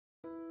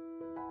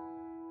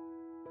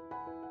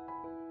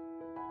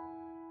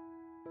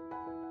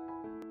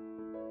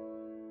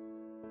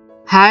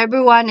Hi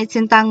everyone, it's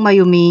Sintang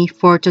Mayumi.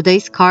 For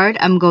today's card,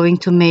 I'm going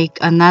to make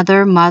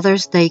another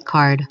Mother's Day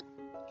card.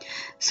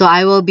 So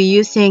I will be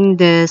using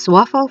this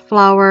Waffle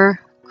Flower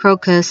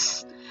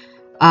Crocus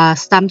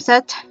stamp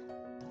set.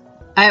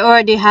 I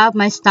already have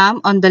my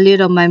stamp on the lid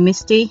of my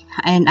Misti,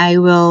 and I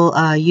will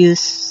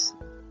use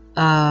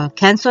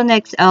Canson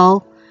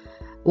XL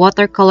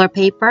watercolor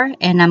paper,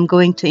 and I'm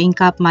going to ink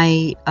up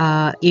my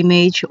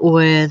image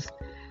with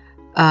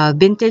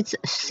vintage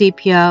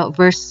Sepia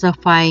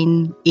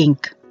Versafine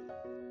ink.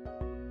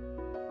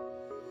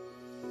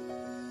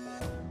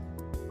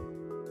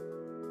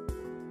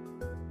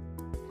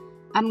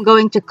 I'm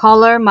going to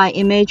color my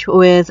image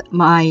with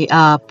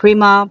my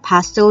Prima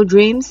Pastel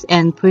Dreams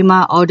and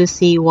Prima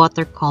Odyssey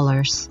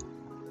watercolors.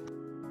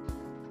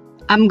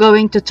 I'm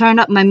going to turn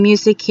up my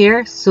music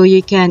here so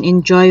you can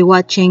enjoy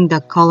watching the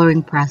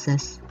coloring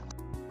process.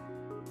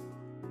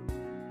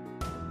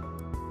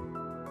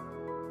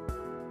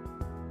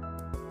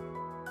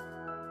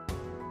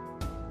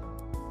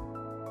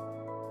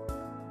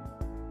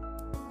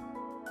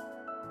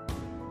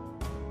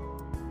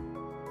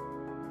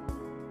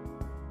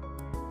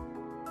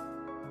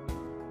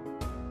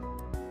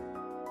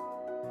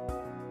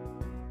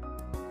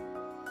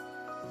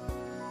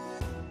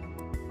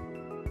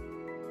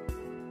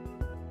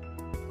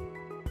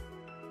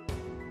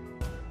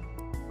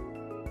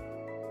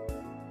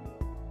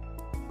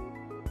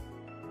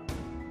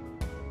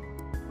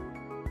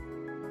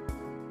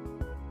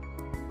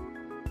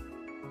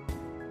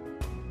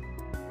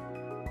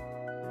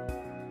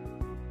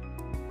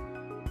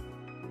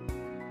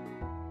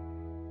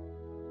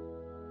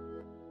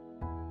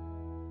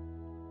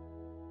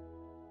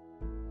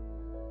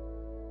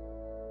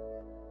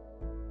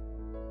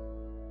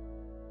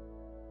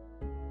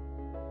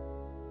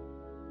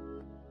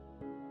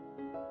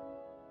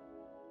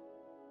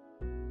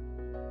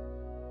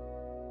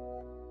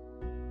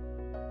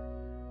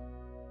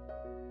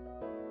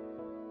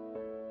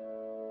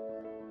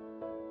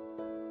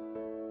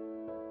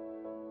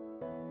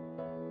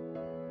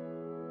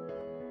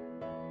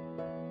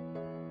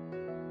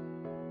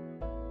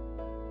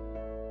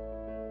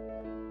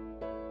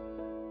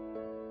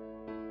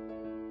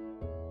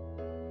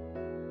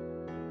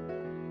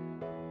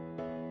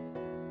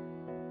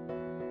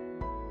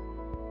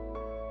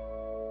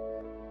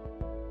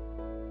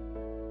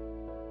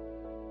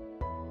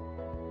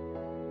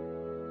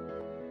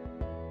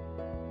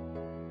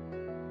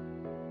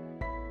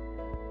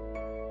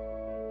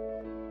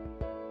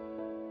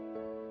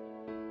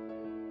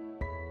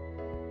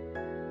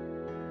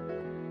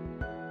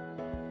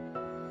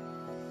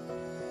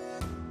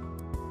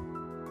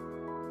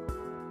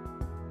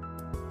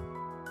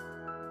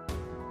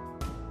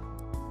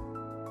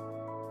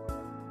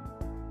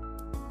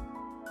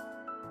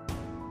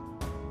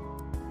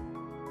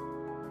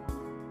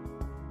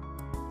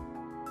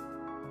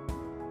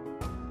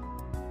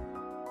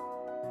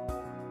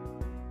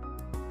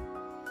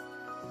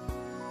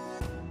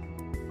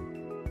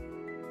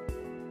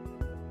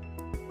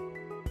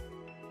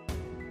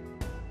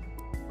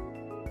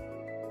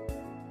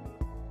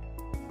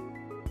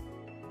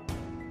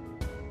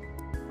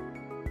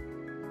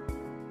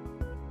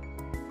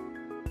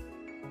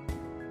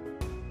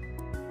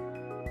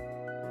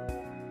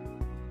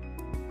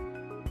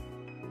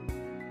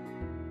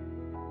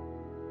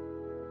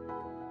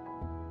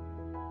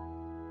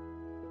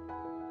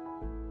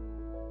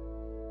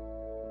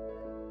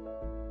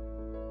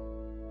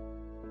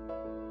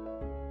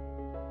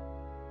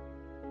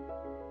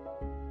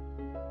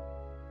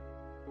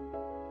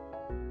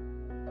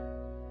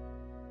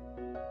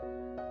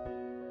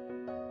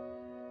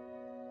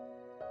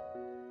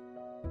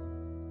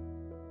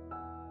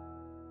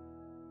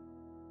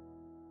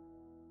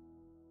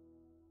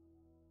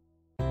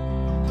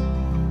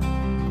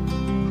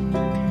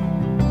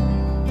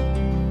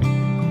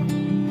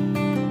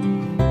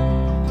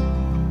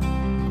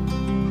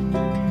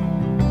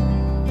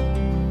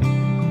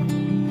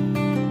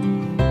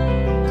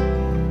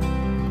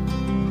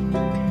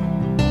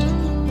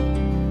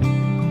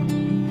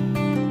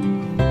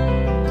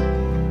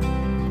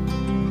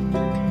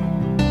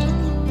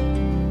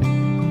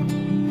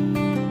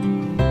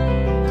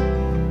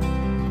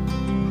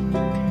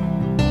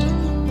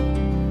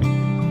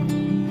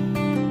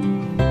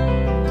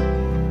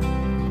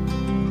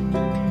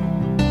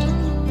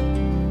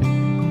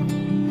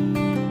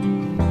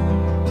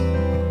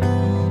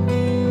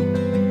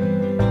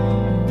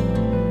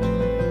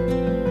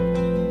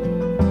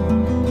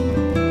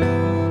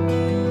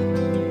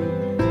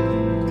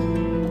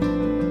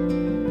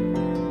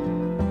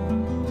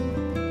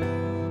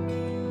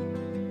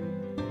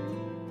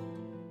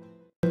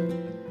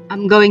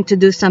 I'm going to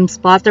do some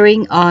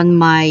splattering on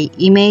my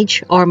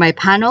image or my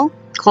panel,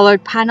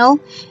 colored panel,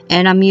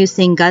 and I'm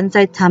using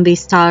Gansai Tambi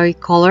Starry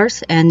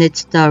colors, and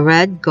it's the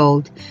red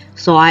gold.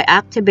 So I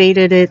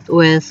activated it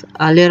with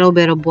a little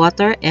bit of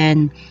water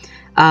and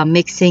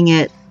mixing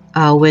it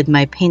with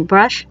my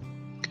paintbrush.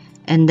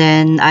 And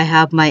then I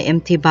have my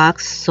empty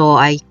box so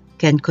I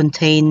can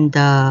contain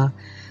the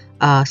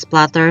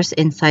splatters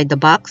inside the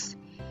box.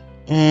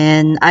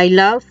 And I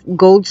love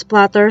gold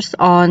splatters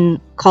on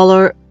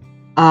color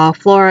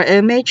floral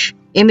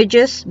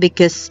images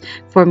because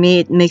for me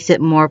it makes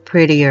it more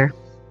prettier.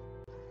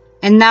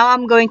 And now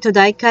I'm going to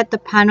die cut the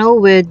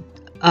panel with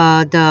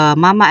the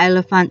Mama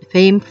Elephant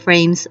Fame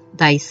Frames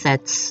die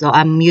sets. So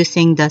I'm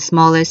using the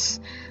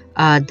smallest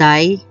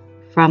die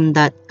from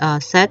that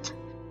set.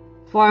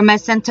 For my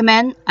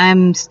sentiment,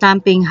 I'm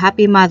stamping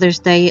Happy Mother's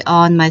Day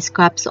on my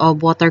scraps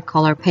of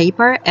watercolor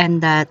paper,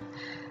 and that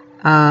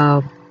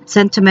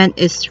sentiment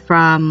is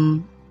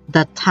from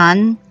the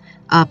Tan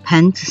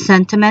pen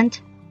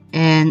sentiment.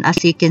 And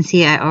as you can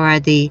see, I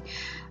already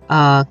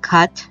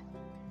cut,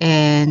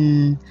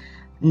 and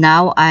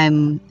now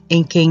I'm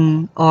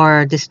inking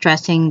or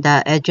distressing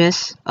the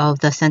edges of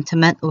the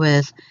sentiment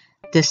with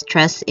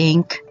distress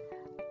ink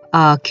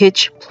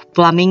Kitsch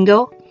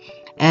Flamingo.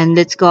 And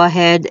let's go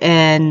ahead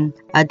and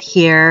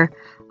adhere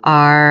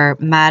our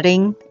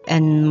matting,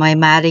 and my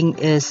matting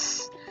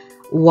is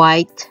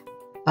white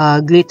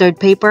glittered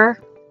paper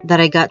that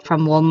I got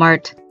from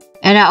Walmart.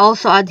 And I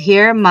also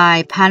adhere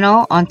my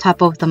panel on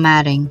top of the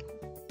matting.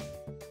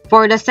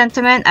 For the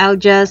sentiment, I'll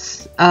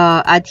just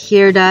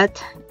adhere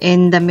that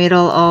in the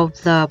middle of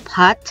the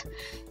pot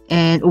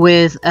and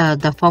with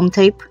the foam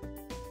tape.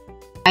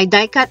 I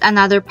die cut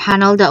another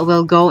panel that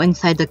will go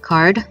inside the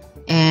card,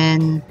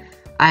 and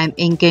I'm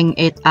inking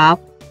it up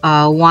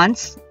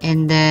once,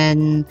 and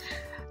then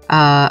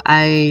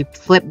I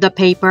flip the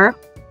paper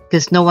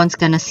because no one's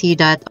gonna see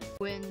that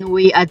when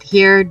we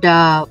adhere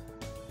the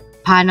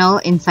panel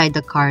inside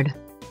the card.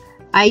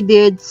 I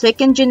did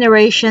second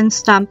generation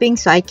stamping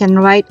so I can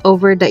write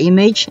over the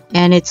image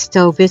and it's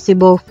still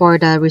visible for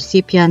the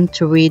recipient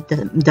to read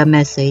the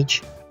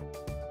message.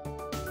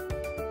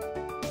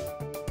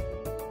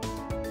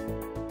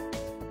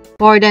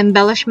 For the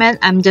embellishment,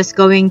 I'm just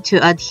going to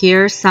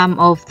adhere some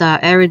of the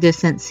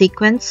iridescent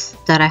sequins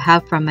that I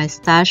have from my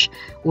stash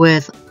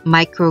with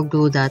micro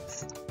glue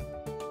dots.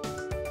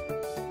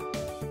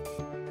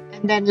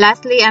 And then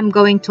lastly, I'm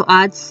going to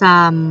add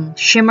some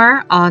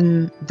shimmer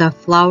on the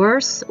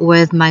flowers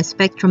with my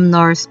Spectrum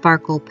Noir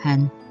sparkle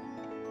pen.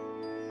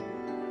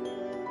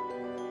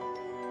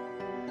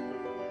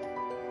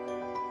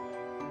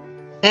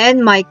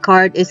 And my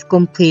card is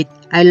complete.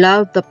 I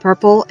love the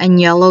purple and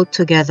yellow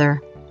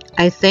together.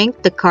 I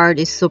think the card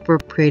is super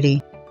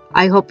pretty.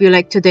 I hope you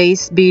liked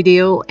today's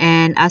video,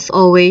 and as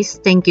always,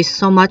 thank you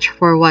so much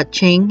for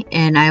watching,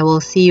 and I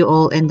will see you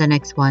all in the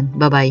next one.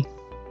 Bye bye.